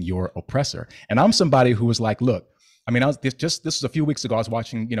aping your oppressor. And I'm somebody who was like, look, I mean, this was a few weeks ago. I was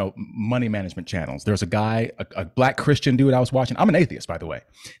watching, money management channels. There's a guy, a Black Christian dude I was watching. I'm an atheist, by the way.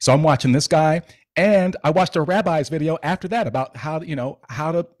 So I'm watching this guy, and I watched a rabbi's video after that about how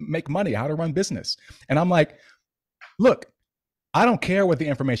to make money, how to run business. And I'm like, look, I don't care where the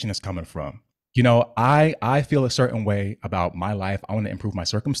information is coming from. I feel a certain way about my life. I want to improve my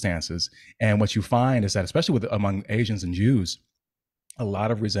circumstances. And what you find is that, especially among Asians and Jews, a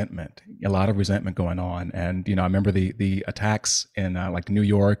lot of resentment going on. And, I remember the attacks in like New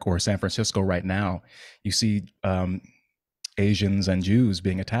York or San Francisco right now. You see Asians and Jews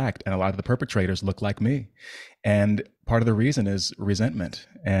being attacked, and a lot of the perpetrators look like me. And part of the reason is resentment.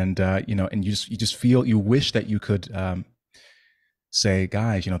 And, and you just feel, you wish that you could say,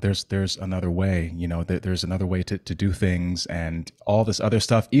 guys, there's another way, there's another way to do things, and all this other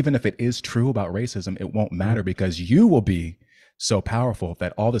stuff. Even if it is true about racism, it won't matter, because you will be so powerful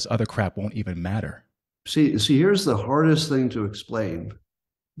that all this other crap won't even matter. See, here's the hardest thing to explain.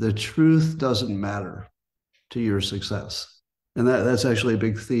 The truth doesn't matter to your success. And that's actually a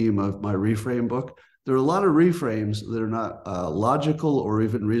big theme of my Reframe book. There are a lot of reframes that are not logical or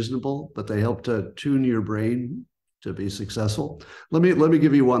even reasonable, but they help to tune your brain to be successful. Let me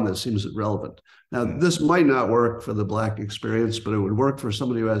give you one that seems relevant. Now, this might not work for the Black experience, but it would work for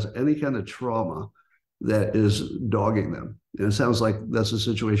somebody who has any kind of trauma that is dogging them. And it sounds like that's a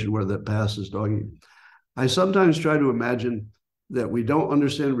situation where the past is dogging. I sometimes try to imagine that we don't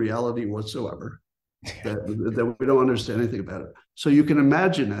understand reality whatsoever, that we don't understand anything about it. So you can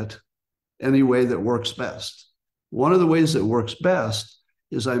imagine it any way that works best. One of the ways that works best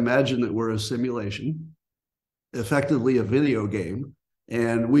is I imagine that we're a simulation, effectively a video game,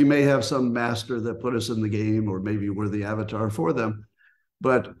 and we may have some master that put us in the game, or maybe we're the avatar for them,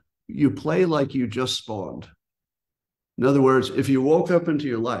 but you play like you just spawned. In other words, if you woke up into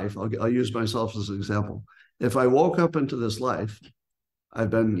your life, I'll use myself as an example. If I woke up into this life, I've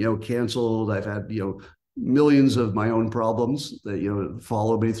been, canceled. I've had, millions of my own problems that,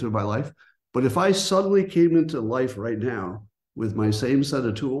 follow me through my life. But if I suddenly came into life right now with my same set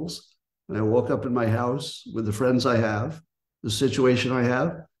of tools, and I woke up in my house with the friends I have, the situation I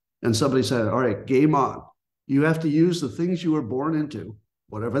have, and somebody said, all right, game on. You have to use the things you were born into,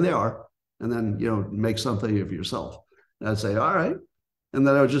 whatever they are, and then, make something of yourself. And I'd say, all right. And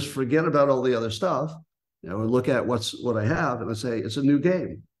then I would just forget about all the other stuff. I would look at what I have, and I'd say, it's a new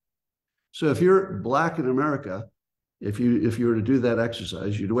game. So if you're Black in America, if you were to do that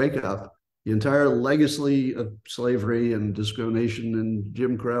exercise, you'd wake up, the entire legacy of slavery and discrimination and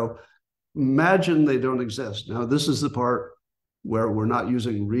Jim Crow, imagine they don't exist. Now, this is the part where we're not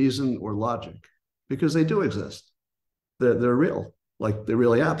using reason or logic. because they do exist. They're real, like they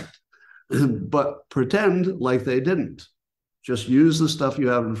really happen. But pretend like they didn't. Just use the stuff you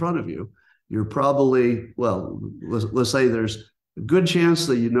have in front of you. You're probably, well, let's say there's a good chance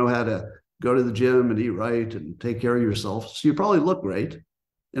that you know how to go to the gym and eat right and take care of yourself. So you probably look great.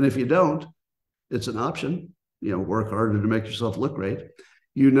 And if you don't, it's an option. Work harder to make yourself look great.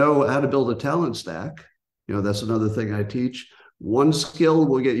 You know how to build a talent stack. That's another thing I teach. One skill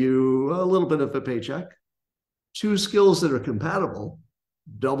will get you a little bit of a paycheck. Two skills that are compatible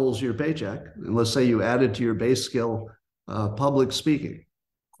doubles your paycheck. And let's say you added to your base skill public speaking.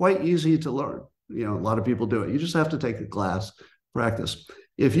 Quite easy to learn. A lot of people do it. You just have to take a class, practice.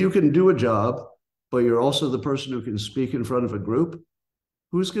 If you can do a job, but you're also the person who can speak in front of a group,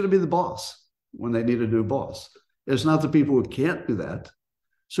 who's going to be the boss when they need a new boss? It's not the people who can't do that.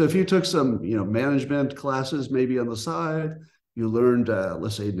 So if you took some, management classes maybe on the side, you learned,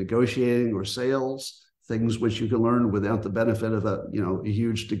 let's say, negotiating or sales, things which you can learn without the benefit of a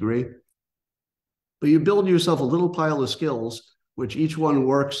huge degree. But you build yourself a little pile of skills, which each one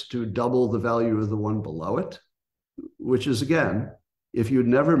works to double the value of the one below it, which is, again, if you'd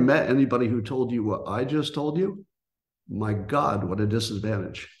never met anybody who told you what I just told you, my God, what a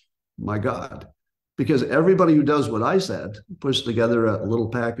disadvantage. My God. Because everybody who does what I said puts together a little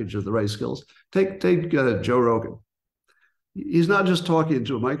package of the right skills. Take Joe Rogan. He's not just talking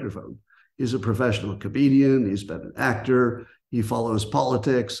into a microphone. He's a professional comedian. He's been an actor. He follows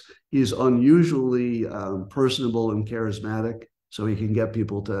politics. He's unusually personable and charismatic, so he can get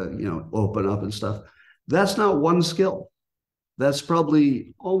people to open up and stuff. That's not one skill. That's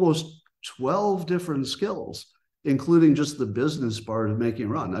probably almost 12 different skills, including just the business part of making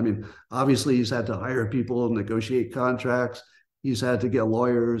run. I mean, obviously, he's had to hire people, negotiate contracts. He's had to get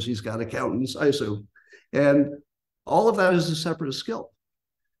lawyers. He's got accountants, I assume. And all of that is a separate skill.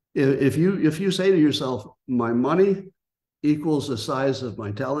 If you say to yourself, my money equals the size of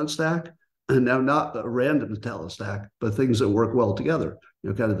my talent stack, and now not a random talent stack, but things that work well together,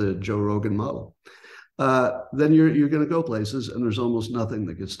 kind of the Joe Rogan model, then you're going to go places, and there's almost nothing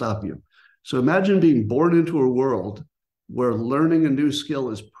that can stop you. So imagine being born into a world where learning a new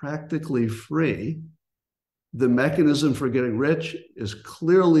skill is practically free. The mechanism for getting rich is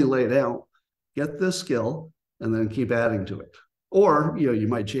clearly laid out. Get this skill and then keep adding to it. Or, you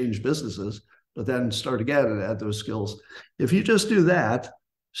might change businesses, but then start again and add those skills. If you just do that,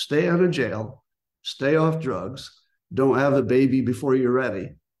 stay out of jail, stay off drugs, don't have a baby before you're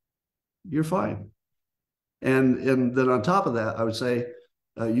ready, you're fine. And then on top of that, I would say,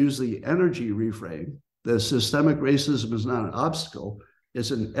 use the energy reframe. The systemic racism is not an obstacle.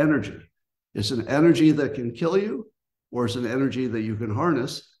 It's an energy. It's an energy that can kill you, or it's an energy that you can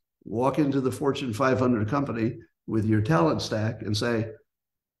harness, walk into the Fortune 500 company with your talent stack and say,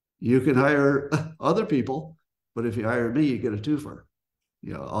 you can hire other people, but if you hire me, you get a twofer.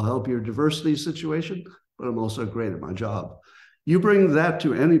 I'll help your diversity situation, but I'm also great at my job. You bring that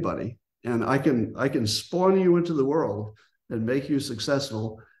to anybody, and I can spawn you into the world and make you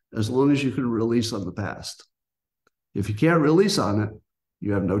successful as long as you can release on the past. If you can't release on it,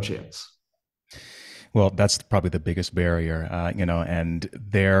 you have no chance. Well, that's probably the biggest barrier, and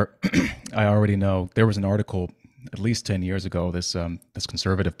there, I already know there was an article at least 10 years ago, this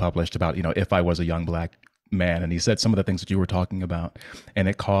conservative published about, if I was a young black man, and he said some of the things that you were talking about, and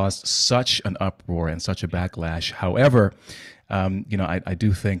it caused such an uproar and such a backlash. However, I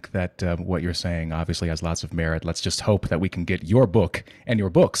do think that what you're saying obviously has lots of merit. Let's just hope that we can get your book and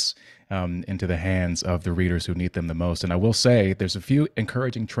your books into the hands of the readers who need them the most. And I will say there's a few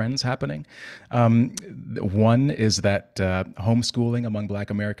encouraging trends happening. One is that homeschooling among Black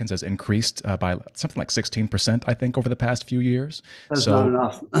Americans has increased by something like 16%, I think, over the past few years. That's not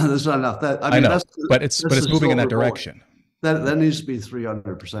enough. That's not enough. I know, but it's moving in that direction. That needs to be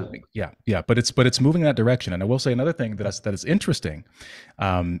 300%. Yeah, but it's moving in that direction. And I will say another thing that is interesting.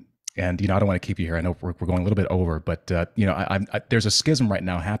 And I don't want to keep you here. I know we're going a little bit over, but there's a schism right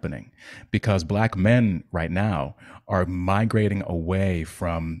now happening because Black men right now are migrating away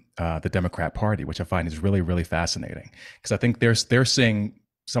from the Democrat Party, which I find is really, really fascinating. Because I think they're seeing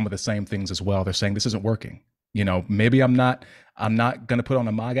some of the same things as well. They're saying this isn't working. Maybe I'm not going to put on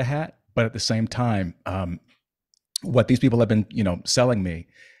a MAGA hat, but at the same time, what these people have been selling me,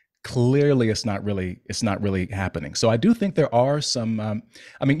 clearly it's not really happening. So I do think there are some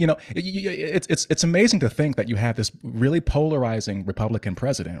it's amazing to think that you have this really polarizing Republican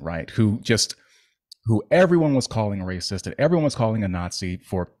president, right, who everyone was calling racist and everyone was calling a Nazi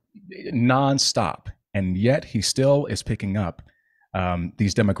for nonstop, and yet he still is picking up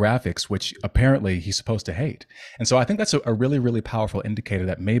these demographics, which apparently he's supposed to hate. And so I think that's a really, really powerful indicator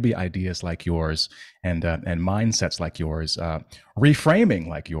that maybe ideas like yours and mindsets like yours, reframing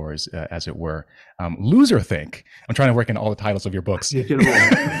like yours, as it were, Loserthink. I'm trying to work in all the titles of your books. You can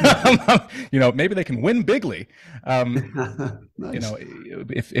Maybe they can win bigly. Nice.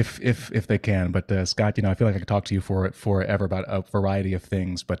 If they can. But Scott, I feel like I could talk to you for forever about a variety of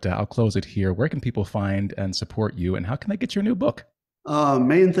things. But I'll close it here. Where can people find and support you, and how can they get your new book?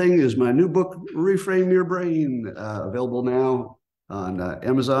 Main thing is my new book, Reframe Your Brain, available now on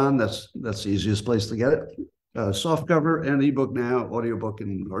Amazon. That's the easiest place to get it. Softcover and ebook now, audiobook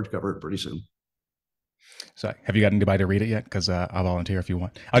and hardcover pretty soon. So, have you got anybody to read it yet? Because I'll volunteer if you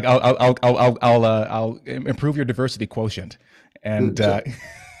want. I'll improve your diversity quotient, and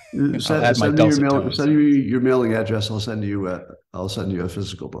Send me your mailing address. I'll send you a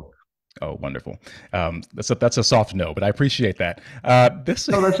physical book. Oh, wonderful. That's a soft no, but I appreciate that. That's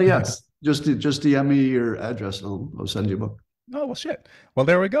a yes. Just DM me your address and I'll send you a book. Oh, well, shit. Well,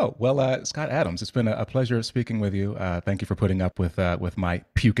 there we go. Well, Scott Adams, it's been a pleasure speaking with you. Thank you for putting up with my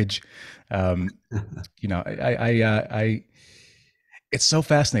pukage. It's so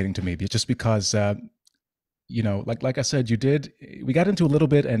fascinating to me just because, like I said, we got into a little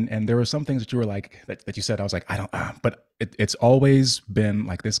bit and there were some things that you were like, that you said, I was like, I don't, but it's always been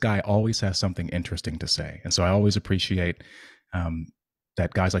like, this guy always has something interesting to say. And so I always appreciate,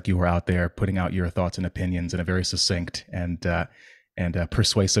 that guys like you are out there putting out your thoughts and opinions in a very succinct and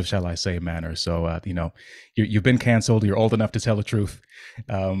persuasive, shall I say, manner. So, you've been canceled. You're old enough to tell the truth.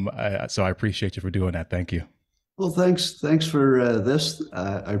 So I appreciate you for doing that. Thank you. Well, thanks for this.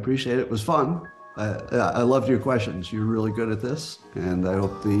 I appreciate it. It was fun. I loved your questions. You're really good at this, and I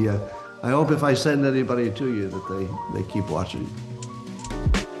hope if I send anybody to you that they keep watching.